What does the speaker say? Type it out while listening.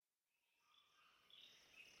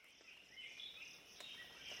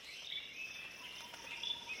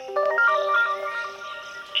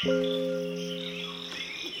Welcome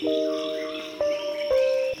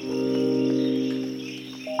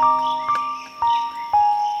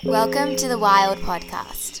to the Wild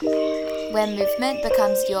Podcast, where movement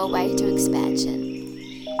becomes your way to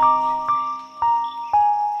expansion.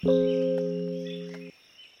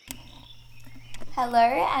 Hello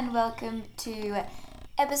and welcome to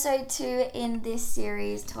episode 2 in this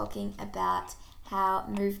series, talking about how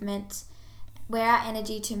movement, where our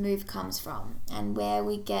energy to move comes from and where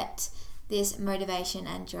we get this motivation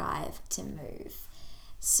and drive to move.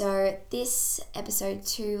 So this episode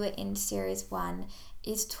 2 in series 1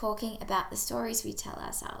 is talking about the stories we tell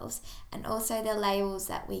ourselves and also the labels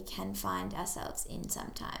that we can find ourselves in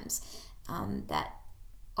sometimes, that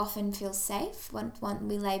often feel safe when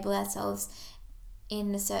we label ourselves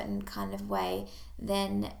in a certain kind of way.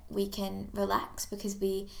 Then we can relax because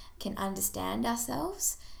we can understand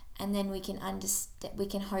ourselves, and then we can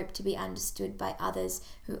hope to be understood by others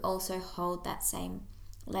who also hold that same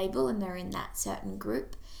label and they're in that certain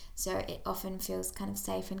group. So it often feels kind of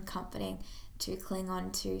safe and comforting to cling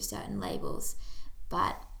on to certain labels.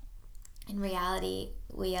 But in reality,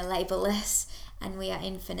 we are labelless and we are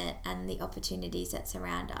infinite, and the opportunities that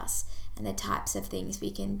surround us and the types of things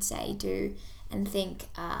we can say, do and think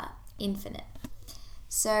are infinite.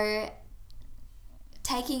 So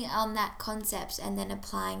taking on that concept and then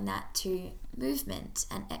applying that to movement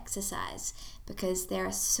and exercise, because there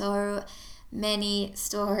are so many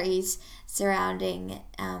stories surrounding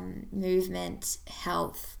movement,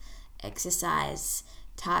 health, exercise,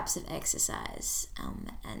 types of exercise,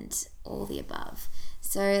 and all the above.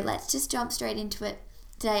 So let's just jump straight into it.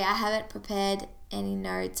 Today I haven't prepared any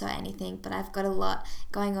notes or anything, but I've got a lot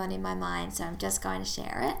going on in my mind, so I'm just going to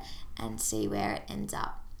share it and see where it ends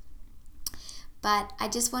up. But I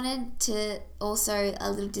just wanted to also, a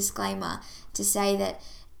little disclaimer, to say that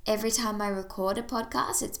every time I record a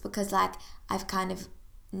podcast, it's because I've kind of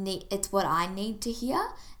it's what I need to hear,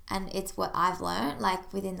 and it's what I've learned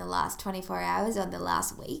within the last 24 hours or the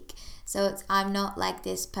last week. So I'm not like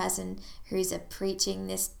this person who's preaching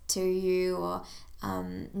this to you or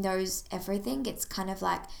knows everything. It's kind of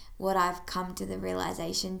like what I've come to the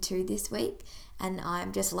realization to this week, and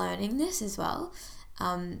I'm just learning this as well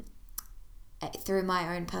through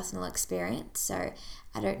my own personal experience. So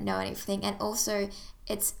I don't know anything, and also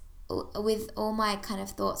it's with all my kind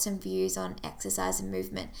of thoughts and views on exercise and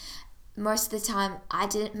movement, most of the time I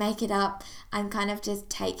didn't make it up. I'm kind of just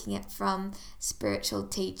taking it from spiritual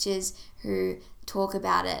teachers who talk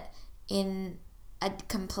about it in a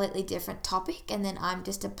completely different topic, and then I'm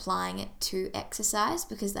just applying it to exercise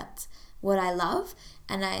because that's what I love,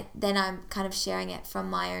 and I'm kind of sharing it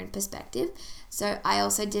from my own perspective. So I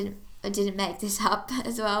also didn't make this up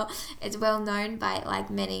as well. It's well known by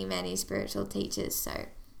many spiritual teachers. So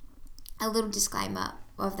a little disclaimer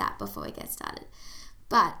of that before we get started.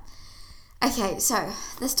 But okay, so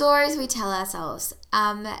the stories we tell ourselves.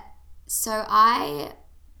 So I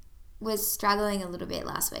was struggling a little bit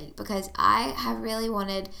last week because I have really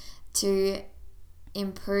wanted to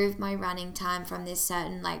improve my running time from this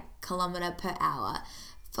certain kilometer per hour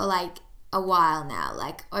for a while now,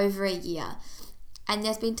 over a year. And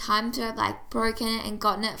there's been times where I've broken it and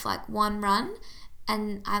gotten it for one run,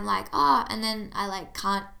 and I'm and then I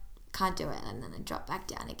can't do it, and then I drop back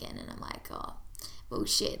down again, and I'm well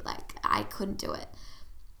shit, I couldn't do it.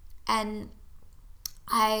 And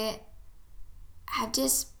I have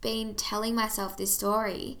just been telling myself this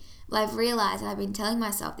story. I've realized that I've been telling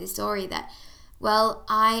myself this story that, well,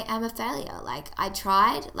 I am a failure. I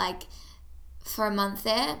tried for a month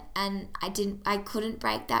there, and I couldn't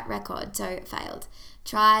break that record, so it failed.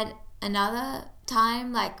 Tried another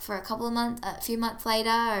time, for a few months later,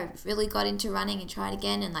 I really got into running and tried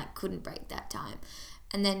again and couldn't break that time,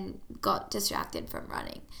 and then got distracted from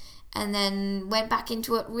running, and then went back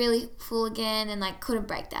into it really full again and couldn't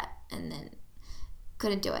break that, and then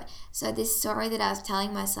couldn't do it. So this story that I was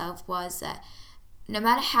telling myself was that no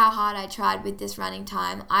matter how hard I tried with this running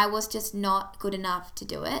time, I was just not good enough to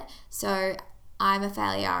do it. So I'm a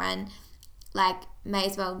failure and may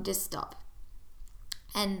as well just stop.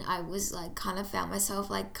 And I was kind of found myself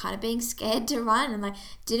kind of being scared to run, and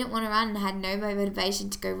didn't want to run and had no motivation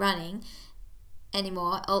to go running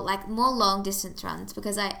anymore, or more long distance runs,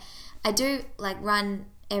 because I do run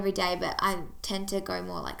every day, but I tend to go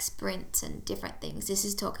more sprints and different things. This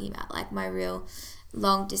is talking about my real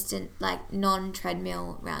long distance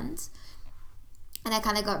non-treadmill runs. And I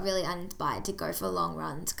kind of got really uninspired to go for long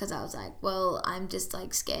runs because I was well, I'm just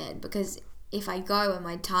scared, because if I go and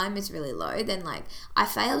my time is really low, then I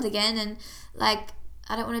failed again, and I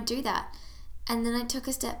don't want to do that. And then I took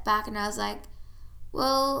a step back and I was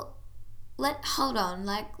well, hold on,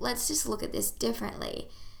 let's just look at this differently.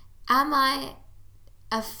 Am I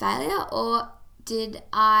a failure, or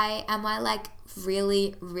am I like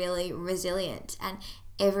really, really resilient? And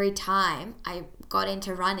every time I got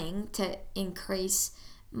into running to increase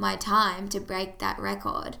my time to break that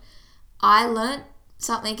record, I learned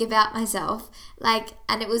something about myself,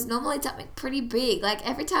 and it was normally something pretty big. Like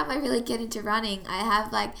every time I really get into running,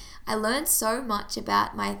 I learned so much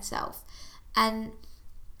about myself, and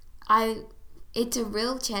it's a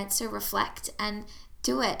real chance to reflect and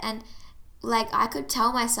do it. And I could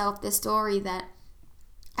tell myself the story that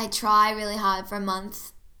I try really hard for a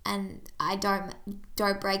month and I don't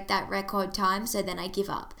break that record time, so then I give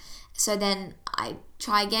up. So then I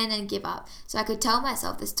try again and give up. So I could tell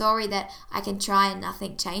myself the story that I can try and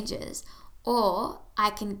nothing changes. Or I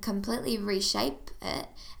can completely reshape it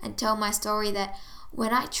and tell my story that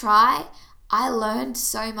when I try, I learned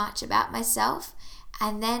so much about myself.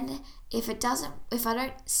 And then if I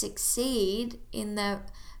don't succeed in the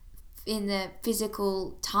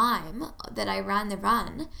physical time that I ran the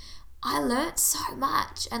run, I learned so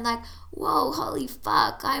much. And whoa, holy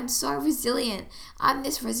fuck, I am so resilient. I'm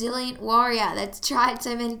this resilient warrior that's tried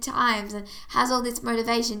so many times and has all this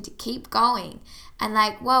motivation to keep going. And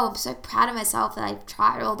whoa, I'm so proud of myself that I've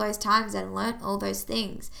tried all those times and learned all those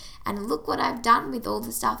things. And look what I've done with all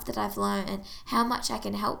the stuff that I've learned, and how much I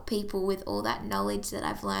can help people with all that knowledge that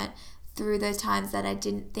I've learned through those times that I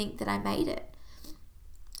didn't think that I made it.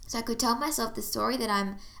 So I could tell myself the story that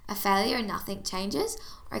I'm a failure and nothing changes,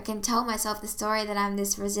 or I can tell myself the story that I'm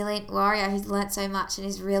this resilient warrior who's learnt so much and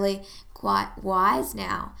is really quite wise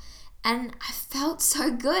now. And I felt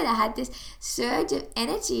so good. I had this surge of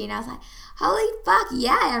energy and I was like, holy fuck,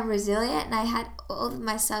 yeah, I'm resilient. And I had all of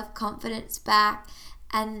my self-confidence back,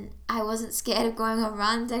 and I wasn't scared of going on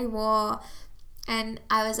runs anymore. And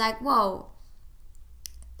I was like, whoa,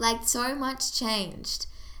 so much changed.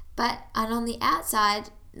 And on the outside,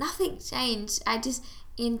 nothing changed. I just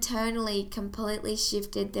internally completely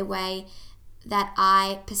shifted the way that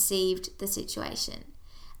I perceived the situation.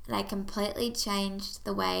 And I completely changed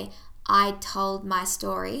the way I told my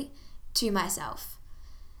story to myself.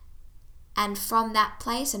 And from that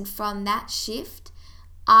place and from that shift,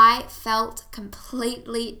 I felt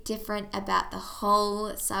completely different about the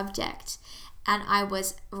whole subject. And I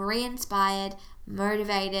was re-inspired,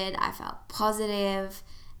 motivated, I felt positive.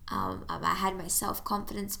 I had my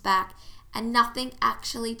self-confidence back, and nothing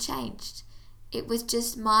actually changed. It was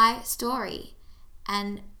just my story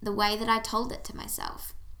and the way that I told it to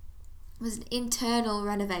myself. It was an internal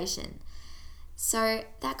renovation. So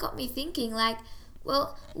that got me thinking,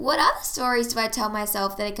 well, what other stories do I tell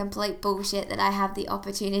myself that are complete bullshit that I have the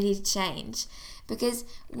opportunity to change? Because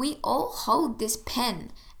we all hold this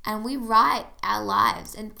pen and we write our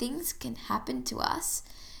lives, and things can happen to us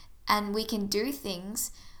and we can do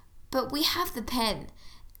things, but we have the pen,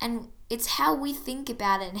 and it's how we think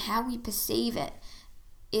about it and how we perceive it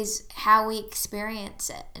is how we experience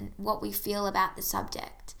it and what we feel about the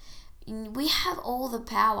subject. We have all the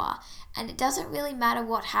power, and it doesn't really matter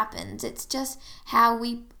what happens. It's just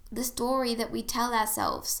the story that we tell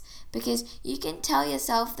ourselves, because you can tell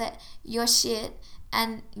yourself that you're shit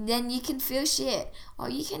and then you can feel shit, or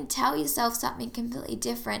you can tell yourself something completely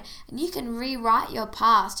different and you can rewrite your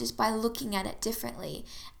past just by looking at it differently,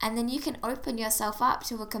 and then you can open yourself up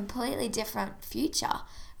to a completely different future,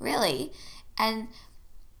 really. And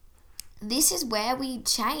this is where we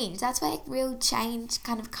change. That's where real change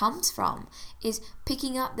kind of comes from, is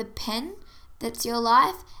picking up the pen that's your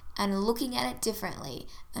life and looking at it differently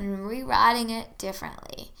and rewriting it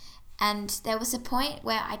differently. And there was a point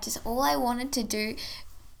where all I wanted to do,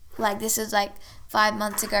 this was 5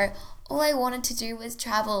 months ago, all I wanted to do was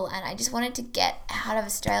travel, and I just wanted to get out of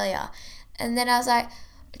Australia. And then I was I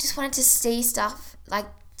just wanted to see stuff,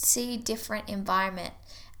 see different environment.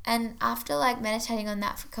 And after meditating on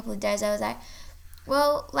that for a couple of days, I was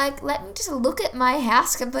let me just look at my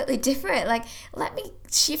house completely different. Let me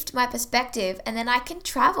shift my perspective, and then I can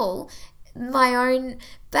travel my own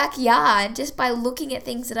backyard just by looking at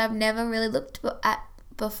things that I've never really looked at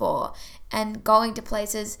before, and going to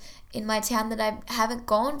places in my town that I haven't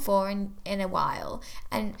gone for in a while.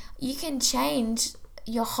 And you can change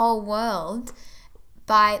your whole world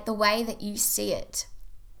by the way that you see it,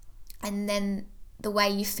 and then the way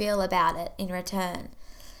you feel about it in return.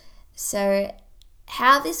 So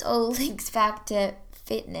how this all links back to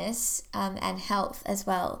fitness and health as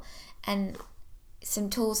well, and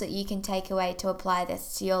some tools that you can take away to apply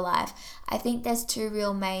this to your life. I think there's two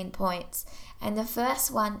real main points. And the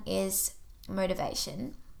first one is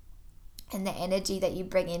motivation and the energy that you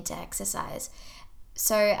bring into exercise.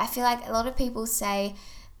 So I feel like a lot of people say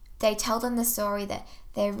they tell them the story that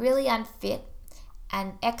they're really unfit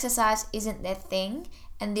and exercise isn't their thing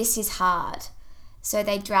and this is hard. So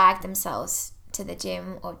they drag themselves to the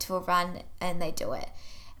gym or to a run and they do it.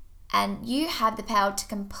 And you have the power to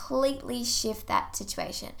completely shift that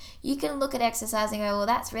situation. You can look at exercise and go, well,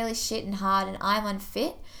 that's really shit and hard and I'm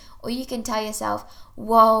unfit. Or you can tell yourself,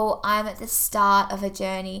 whoa, I'm at the start of a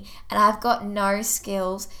journey and I've got no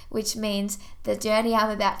skills, which means the journey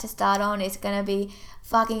I'm about to start on is going to be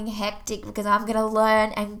fucking hectic because I'm going to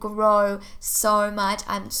learn and grow so much.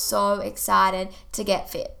 I'm so excited to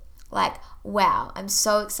get fit. Like, wow, I'm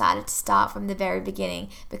so excited to start from the very beginning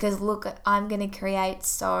because look, I'm going to create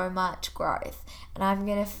so much growth and I'm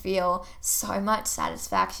going to feel so much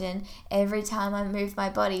satisfaction every time I move my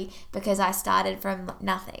body because I started from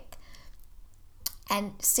nothing.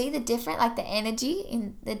 And see the difference, like the energy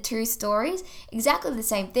in the two stories, exactly the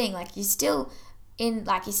same thing. Like you still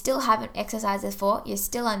haven't exercised before, you're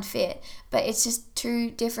still unfit, but it's just two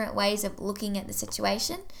different ways of looking at the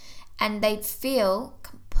situation and they feel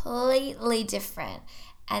completely different.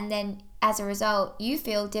 And then as a result, you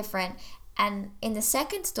feel different. And in the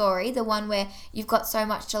second story, the one where you've got so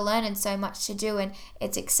much to learn and so much to do and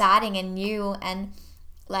it's exciting and new and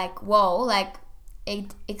like, whoa, like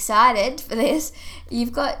excited for this,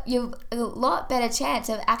 you've a lot better chance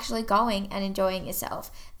of actually going and enjoying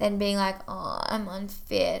yourself than being like, oh, I'm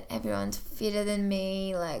unfit, everyone's fitter than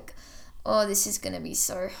me, like, oh, this is gonna be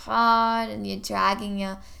so hard, and you're dragging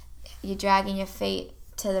your feet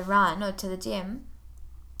to the run or to the gym.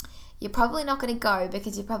 You're probably not going to go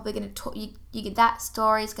because you're probably going to that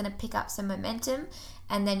story is going to pick up some momentum,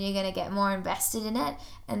 and then you're going to get more invested in it,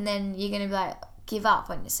 and then you're going to be like, give up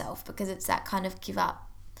on yourself because it's that kind of give up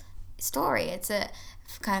story. It's a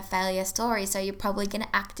kind of failure story. So you're probably going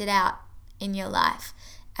to act it out in your life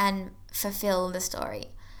and fulfill the story.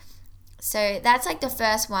 So that's like the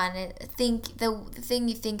first one. Think the thing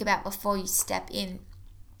you think about before you step in.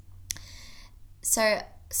 So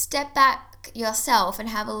step back yourself and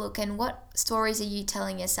have a look and what stories are you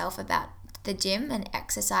telling yourself about the gym and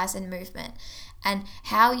exercise and movement, and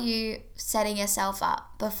how are you setting yourself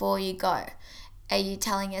up before you go. Are you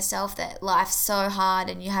telling yourself that life's so hard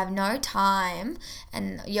and you have no time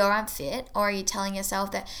and you're unfit? Or are you telling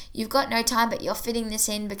yourself that you've got no time but you're fitting this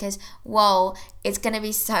in because, whoa, it's going to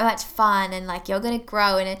be so much fun and like you're going to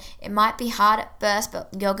grow and it might be hard at first but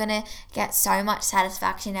you're going to get so much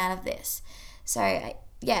satisfaction out of this. So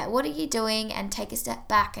yeah, what are you doing? And take a step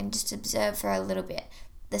back and just observe for a little bit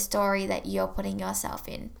the story that you're putting yourself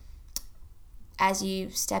in as you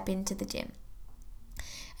step into the gym.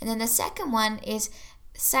 And then the second one is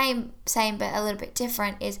same but a little bit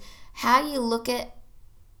different, is how you look at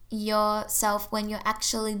yourself when you're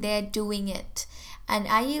actually there doing it. And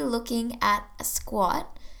are you looking at a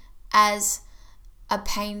squat as a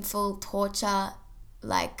painful torture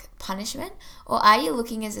like punishment, or are you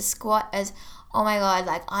looking as a squat as, oh my god,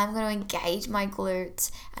 like I'm going to engage my glutes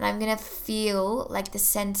and I'm going to feel like the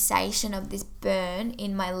sensation of this burn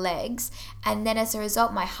in my legs, and then as a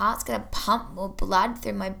result my heart's going to pump more blood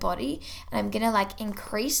through my body and I'm going to like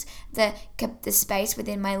increase the space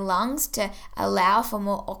within my lungs to allow for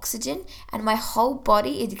more oxygen, and my whole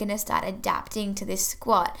body is going to start adapting to this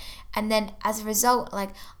squat. And then as a result,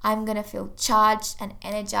 like I'm going to feel charged and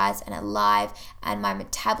energized and alive, and my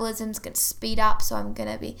metabolism's going to speed up, so I'm going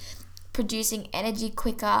to be producing energy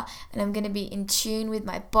quicker and I'm going to be in tune with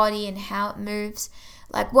my body and how it moves.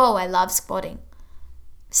 Like, whoa, I love squatting.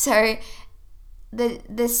 So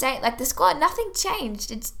the same, like the squat, nothing changed.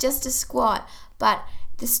 It's just a squat, but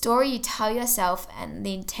the story you tell yourself and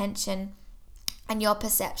the intention and your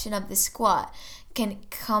perception of the squat can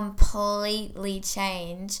completely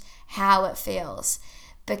change how it feels.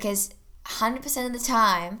 Because 100% of the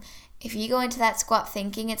time, if you go into that squat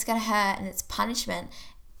thinking it's going to hurt and it's punishment,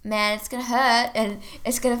 man, it's going to hurt and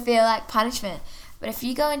it's going to feel like punishment. But if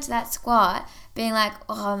you go into that squat being like,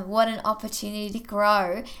 oh, what an opportunity to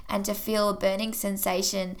grow and to feel a burning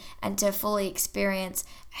sensation and to fully experience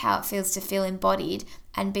how it feels to feel embodied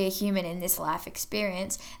and be a human in this life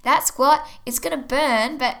experience, that squat, it's going to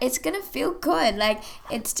burn, but it's going to feel good. Like,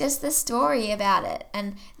 it's just the story about it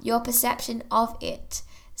and your perception of it.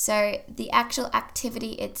 So the actual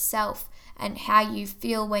activity itself and how you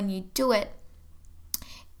feel when you do it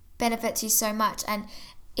benefits you so much. And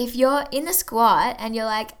if you're in the squat and you're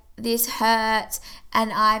like, this hurts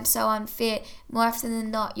and I'm so unfit, more often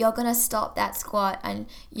than not, you're going to stop that squat and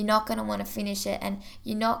you're not going to want to finish it, and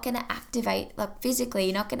you're not going to activate, like physically,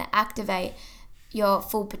 you're not going to activate your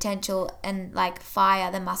full potential and like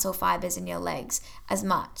fire the muscle fibers in your legs as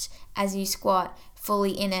much as you squat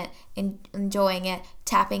fully in it, enjoying it,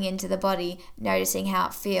 tapping into the body, noticing how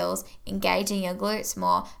it feels, engaging your glutes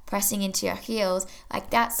more, pressing into your heels,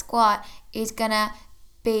 like that squat is gonna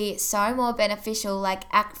be so more beneficial, like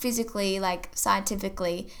physically, like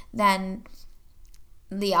scientifically, than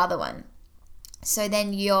the other one. So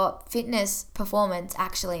then your fitness performance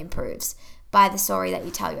actually improves by the story that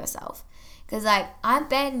you tell yourself. Because like, I'm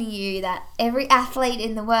betting you that every athlete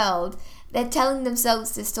in the world, they're telling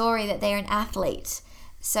themselves the story that they're an athlete.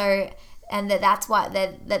 So, and that's why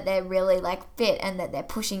they're really like fit, and that they're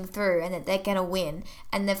pushing through, and that they're going to win.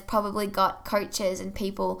 And they've probably got coaches and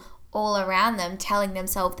people all around them telling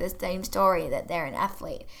themselves the same story, that they're an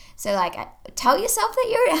athlete. So like, tell yourself that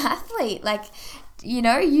you're an athlete. Like, you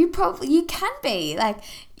know, you can be. Like,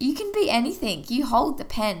 you can be anything. You hold the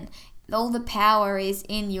pen. All the power is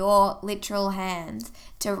in your literal hands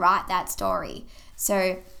to write that story.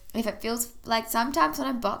 So if it feels like, sometimes when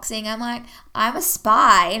I'm boxing, I'm like, I'm a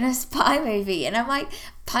spy in a spy movie, and I'm like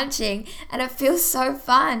punching, and it feels so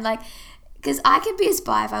fun. Like, because I could be a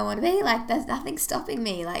spy if I want to be. Like, there's nothing stopping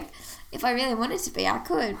me. Like, if I really wanted to be, I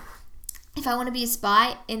could. If I want to be a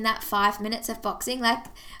spy in that 5 minutes of boxing, like,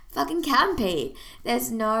 fucking can be.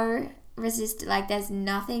 There's no like, there's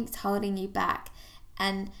nothing holding you back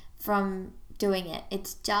and from doing it.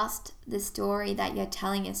 It's just the story that you're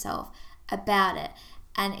telling yourself about it.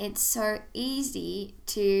 And it's so easy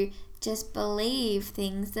to just believe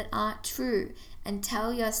things that aren't true and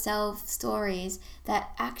tell yourself stories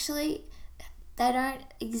that actually they don't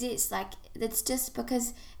exist. Like, it's just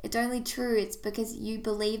because it's only true. It's because you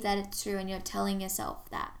believe that it's true and you're telling yourself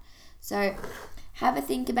that. So have a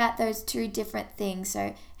think about those two different things.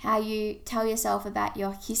 So how you tell yourself about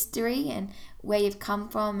your history and where you've come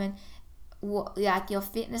from, and what, like, your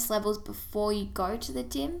fitness levels before you go to the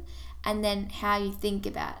gym, and then how you think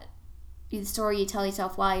about it, the story you tell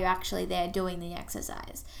yourself while you're actually there doing the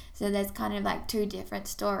exercise. So there's kind of like two different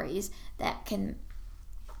stories that can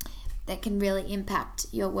really impact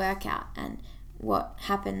your workout and what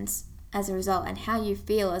happens as a result, and how you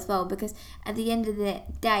feel as well, because at the end of the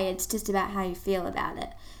day, it's just about how you feel about it.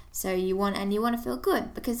 So you want to feel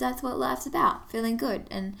good, because that's what life's about, feeling good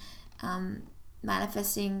and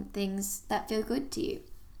manifesting things that feel good to you.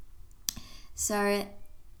 So,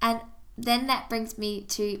 and then that brings me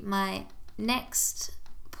to my next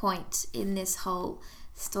point in this whole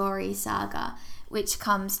story saga, which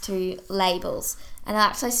comes to labels. And I'll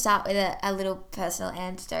actually start with a little personal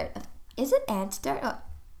antidote. Is it antidote? Or,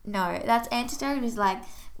 no, that's antidote is like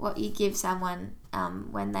what you give someone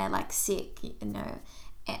when they're like sick, you know.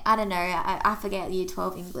 I don't know, I forget year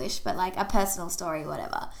 12 English, but like a personal story,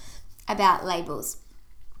 whatever, about labels.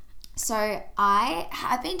 So I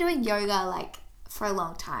have been doing yoga like for a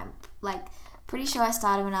long time. Like, pretty sure I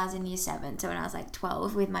started when I was in year 7, so when I was like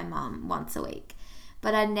 12, with my mum once a week.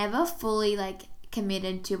 But I never fully like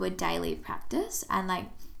committed to a daily practice and like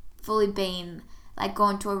fully been like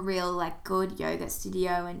gone to a real like good yoga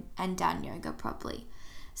studio and done yoga properly.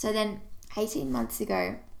 So then 18 months,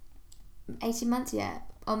 yeah,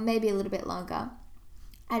 or maybe a little bit longer,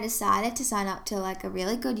 I decided to sign up to like a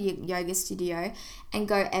really good yoga studio and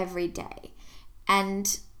go every day.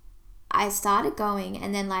 And I started going,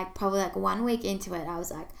 and then like probably like 1 week into it, I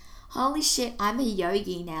was like, holy shit, I'm a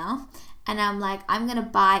yogi now. And I'm like, I'm going to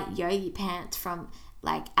buy yogi pants from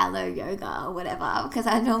like Alo Yoga or whatever, because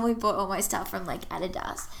I normally bought all my stuff from like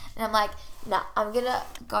Adidas. And I'm like, nah, I'm going to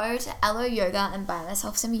go to Alo Yoga and buy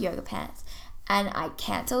myself some yoga pants. And I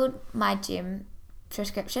cancelled my gym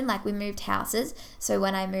prescription. Like, we moved houses, so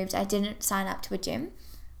when I moved, I didn't sign up to a gym.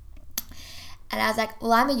 And I was like,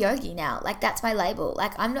 well, I'm a yogi now. Like, that's my label.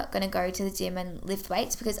 Like, I'm not going to go to the gym and lift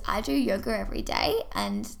weights, because I do yoga every day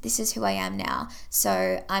and this is who I am now.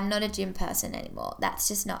 So I'm not a gym person anymore. That's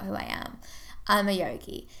just not who I am. I'm a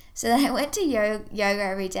yogi. So then I went to yoga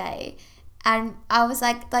every day, and I was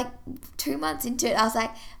like 2 months into it, I was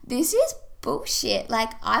like, this is bullshit.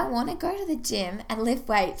 Like, I want to go to the gym and lift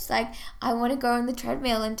weights. Like, I want to go on the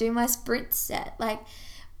treadmill and do my sprint set. Like,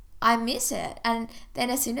 I miss it. And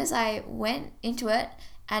then as soon as I went into it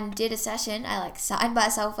and did a session, I like signed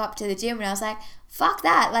myself up to the gym, and I was like, fuck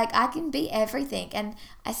that. Like, I can be everything. And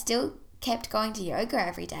I still kept going to yoga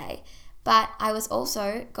every day, but I was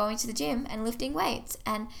also going to the gym and lifting weights.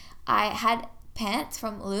 And I had pants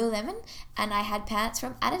from Lululemon and I had pants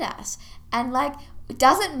from Adidas. And like, it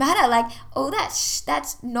doesn't matter. Like, all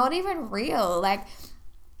that's not even real. Like,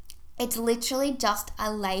 it's literally just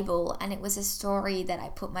a label, and it was a story that I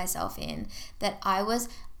put myself in, that I was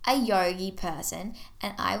a yogi person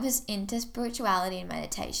and I was into spirituality and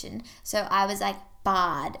meditation. So I was like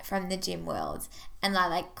barred from the gym world, and I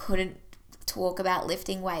like couldn't talk about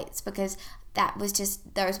lifting weights because that was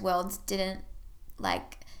just, those worlds didn't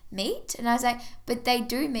like meet. And I was like, but they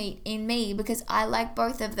do meet in me because I like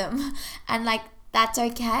both of them. And like, that's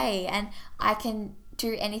okay. And I can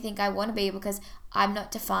do anything I want to be because I'm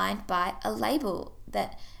not defined by a label.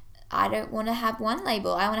 That I don't want to have one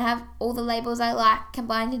label. I want to have all the labels I like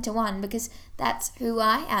combined into one because that's who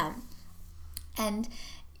I am. And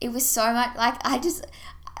it was so much like, I just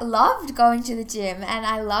loved going to the gym and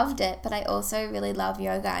I loved it, but I also really love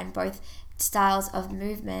yoga, and both styles of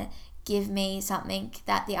movement give me something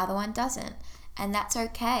that the other one doesn't, and that's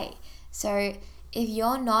okay. So if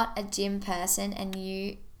you're not a gym person and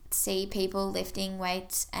you see people lifting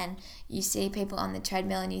weights and you see people on the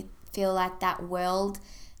treadmill and you feel like that world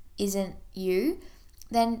isn't you,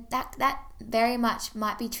 then that very much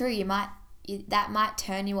might be true. That might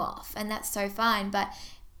turn you off, and that's so fine. But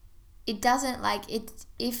it doesn't, like, it,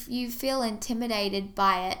 if you feel intimidated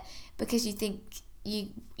by it because you think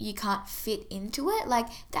you can't fit into it, like,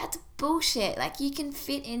 that's bullshit. Like, you can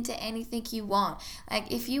fit into anything you want.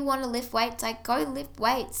 Like, if you want to lift weights, like, go lift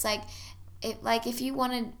weights. Like, if you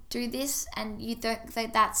want to do this and you don't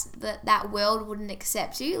think that world wouldn't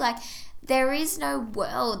accept you, like, there is no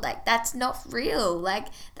world. Like, that's not real. Like,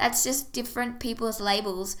 that's just different people's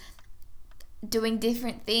labels doing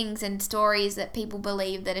different things and stories that people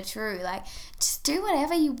believe that are true. Like, just do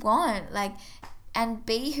whatever you want, like, and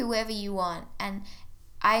be whoever you want. And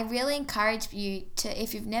I really encourage you to,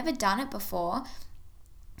 if you've never done it before,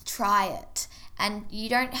 try it. And you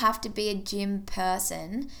don't have to be a gym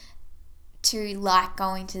person to like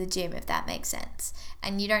going to the gym, if that makes sense.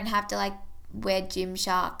 And you don't have to like wear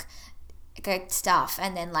Gymshark stuff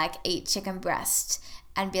and then like eat chicken breast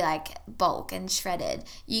and be like bulk and shredded.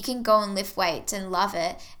 You can go and lift weights and love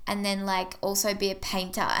it, and then like also be a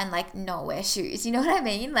painter and like not wear shoes. You know what I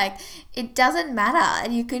mean? Like, it doesn't matter,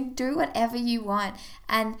 and you can do whatever you want.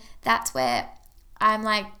 And that's where I'm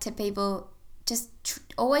like to people, just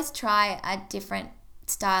always try a different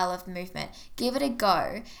style of movement. Give it a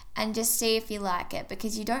go and just see if you like it,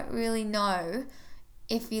 because you don't really know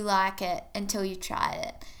if you like it until you tried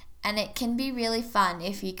it. And it can be really fun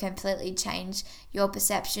if you completely change your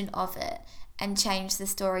perception of it and change the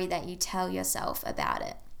story that you tell yourself about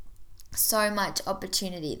it. So much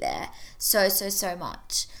opportunity there. So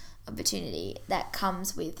much opportunity that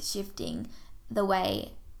comes with shifting the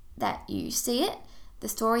way that you see it, the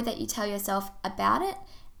story that you tell yourself about it,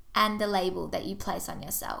 and the label that you place on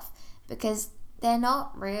yourself. Because they're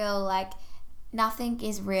not real. Like, nothing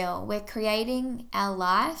is real. We're creating our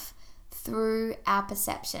life through our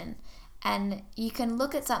perception. And you can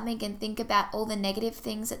look at something and think about all the negative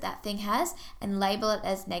things that thing has and label it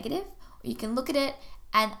as negative. Or you can look at it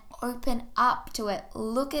and open up to it.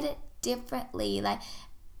 Look at it differently. Like,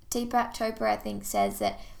 Deepak Chopra, I think, says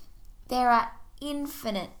that there are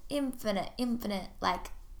infinite,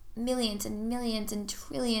 like millions and millions and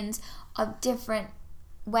trillions of different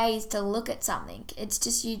ways to look at something. It's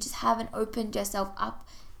just, you just haven't opened yourself up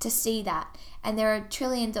to see that. And there are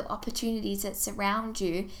trillions of opportunities that surround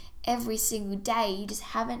you every single day. You just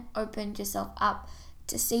haven't opened yourself up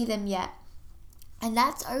to see them yet. And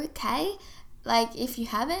that's okay. Like, if you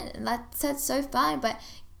haven't, that's so fine, but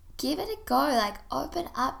give it a go. Like, open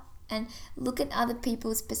up and look at other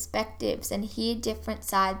people's perspectives and hear different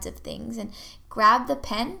sides of things, and grab the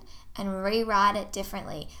pen and rewrite it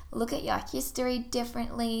differently. Look at your history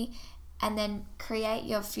differently, and then create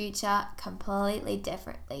your future completely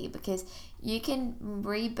differently, because you can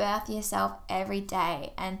rebirth yourself every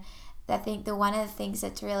day. And I think one of the things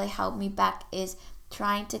that's really held me back is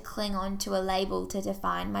trying to cling on to a label to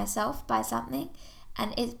define myself by something.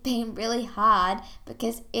 And it's been really hard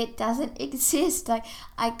because it doesn't exist. Like,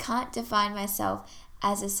 I can't define myself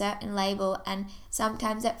as a certain label, and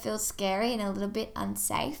sometimes that feels scary and a little bit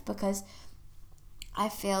unsafe, because I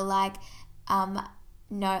feel like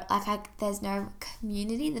there's no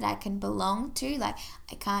community that I can belong to. Like,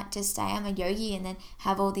 I can't just say I'm a yogi and then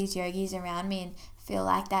have all these yogis around me and feel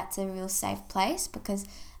like that's a real safe place, because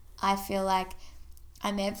I feel like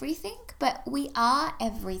I'm everything. But we are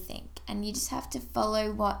everything, and you just have to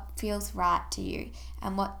follow what feels right to you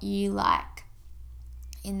and what you like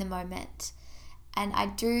in the moment. And I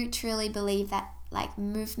do truly believe that, like,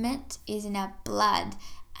 movement is in our blood,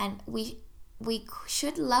 and we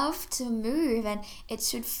should love to move, and it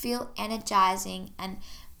should feel energizing and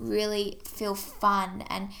really feel fun,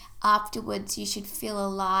 and afterwards you should feel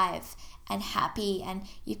alive and happy, and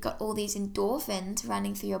you've got all these endorphins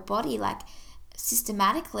running through your body. Like,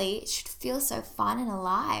 systematically, it should feel so fun and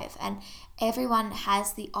alive, and everyone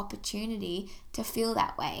has the opportunity to feel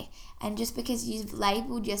that way. And just because you've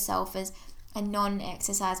labeled yourself as a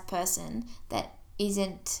non-exercise person that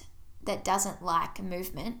isn't that doesn't like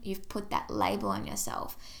movement, you've put that label on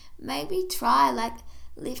yourself, maybe try like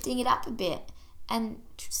lifting it up a bit and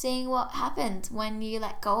seeing what happens when you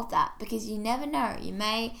let go of that, because you never know, you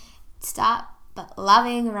may start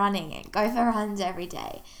loving running and go for runs every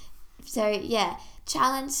day. So yeah,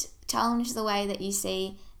 challenge the way that you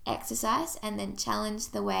see exercise, and then challenge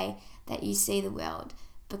the way that you see the world,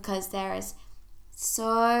 because there is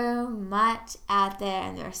so much out there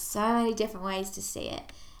and there are so many different ways to see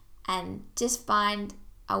it, and just find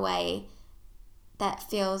a way that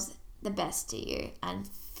feels the best to you and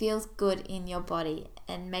feels good in your body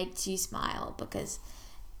and makes you smile, because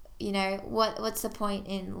you know what's the point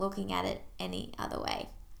in looking at it any other way.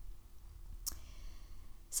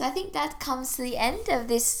 So I think that comes to the end of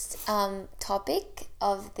this topic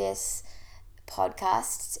of this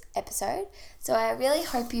podcast episode. So I really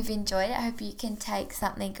hope you've enjoyed it. I hope you can take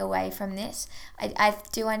something away from this. I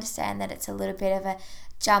do understand that it's a little bit of a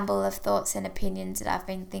jumble of thoughts and opinions that I've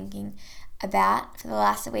been thinking about for the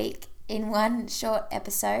last week in one short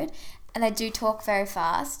episode, and I do talk very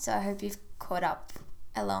fast, so I hope you've caught up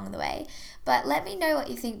along the way. But let me know what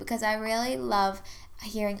you think, because I really love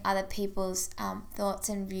hearing other people's thoughts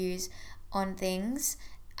and views on things.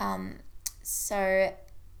 So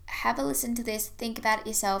have a listen to this, think about it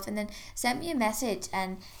yourself, and then send me a message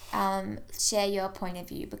and share your point of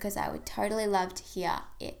view, because I would totally love to hear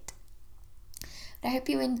it. But I hope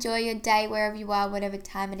you enjoy your day wherever you are, whatever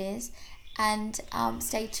time it is, and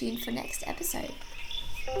stay tuned for next episode.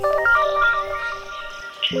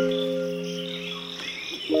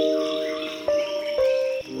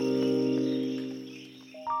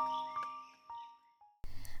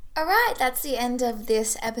 Alright, that's the end of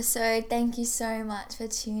this episode. Thank you so much for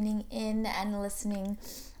tuning in and listening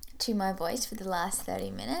to my voice for the last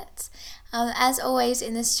 30 minutes. As always,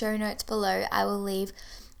 in the show notes below, I will leave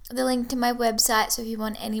the link to my website, so if you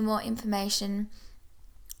want any more information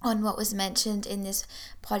on what was mentioned in this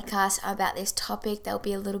podcast about this topic, there'll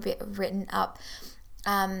be a little bit of written up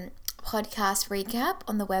podcast recap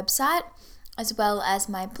on the website, as well as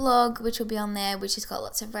my blog, which will be on there, which has got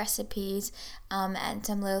lots of recipes and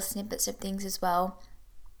some little snippets of things as well.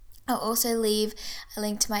 I'll also leave a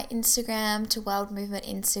link to my Instagram, to Wild Movement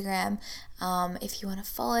Instagram, if you want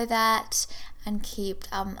to follow that and keep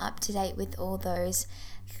up to date with all those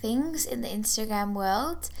things in the Instagram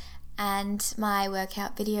world. And my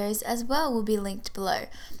workout videos as well will be linked below.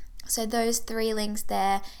 So those 3 links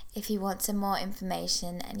there, if you want some more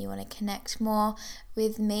information and you want to connect more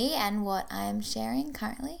with me and what I am sharing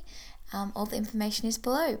currently, all the information is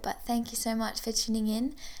below. But thank you so much for tuning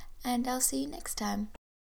in, and I'll see you next time.